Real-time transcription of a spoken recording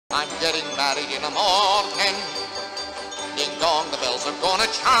I'm getting married in the morning. Ding dong, the bells are gonna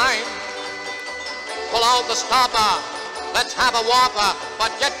chime. Pull out the stopper, let's have a whopper,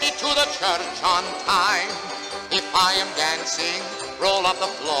 but get me to the church on time. If I am dancing, roll up the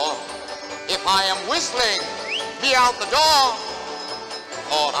floor. If I am whistling, be out the door.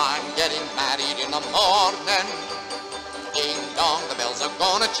 For I'm getting married in the morning. Ding dong, the bells are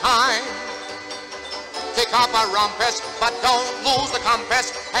gonna chime. Pick up a rumpus, but don't lose the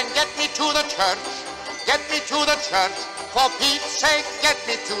compass, and get me to the church. Get me to the church. For Pete's sake, get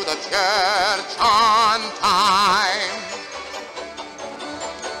me to the church on time.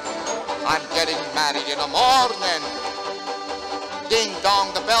 I'm getting married in the morning. Ding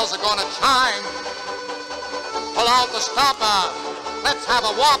dong, the bells are gonna chime. Pull out the stopper, let's have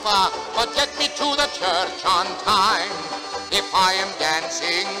a whopper, but get me to the church on time. If I am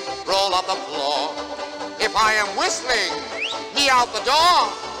dancing, roll up the floor. If I am whistling, me out the door.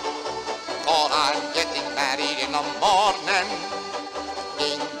 For I'm getting married in the morning.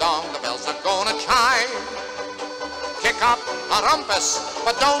 Ding dong, the bells are gonna chime. Kick up a rumpus,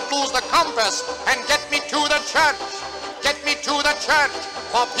 but don't lose the compass, and get me to the church. Get me to the church.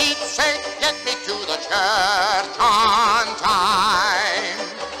 For Pete's sake, get me to the church on time.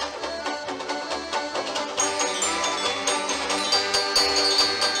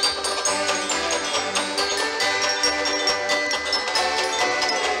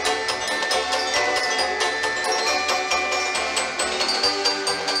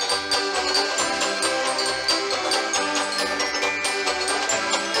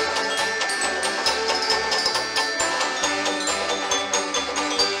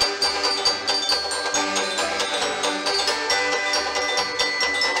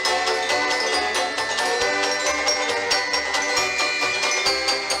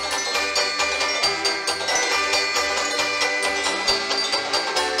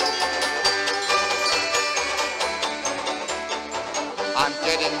 I'm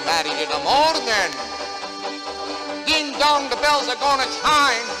getting married in the morning. Ding dong, the bells are gonna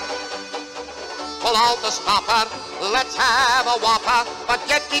chime. Pull out the stopper, let's have a whopper, but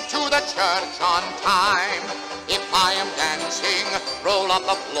get me to the church on time. If I am dancing, roll up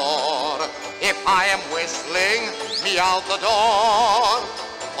the floor. If I am whistling, me out the door.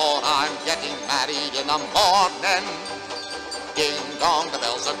 For I'm getting married in the morning. Ding dong, the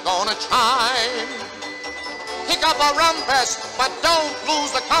bells are gonna chime. Pick up a rumpus, but don't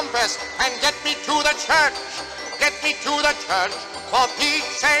lose the compass, and get me to the church. Get me to the church. For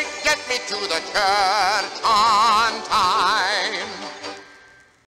Pete's sake, get me to the church on time.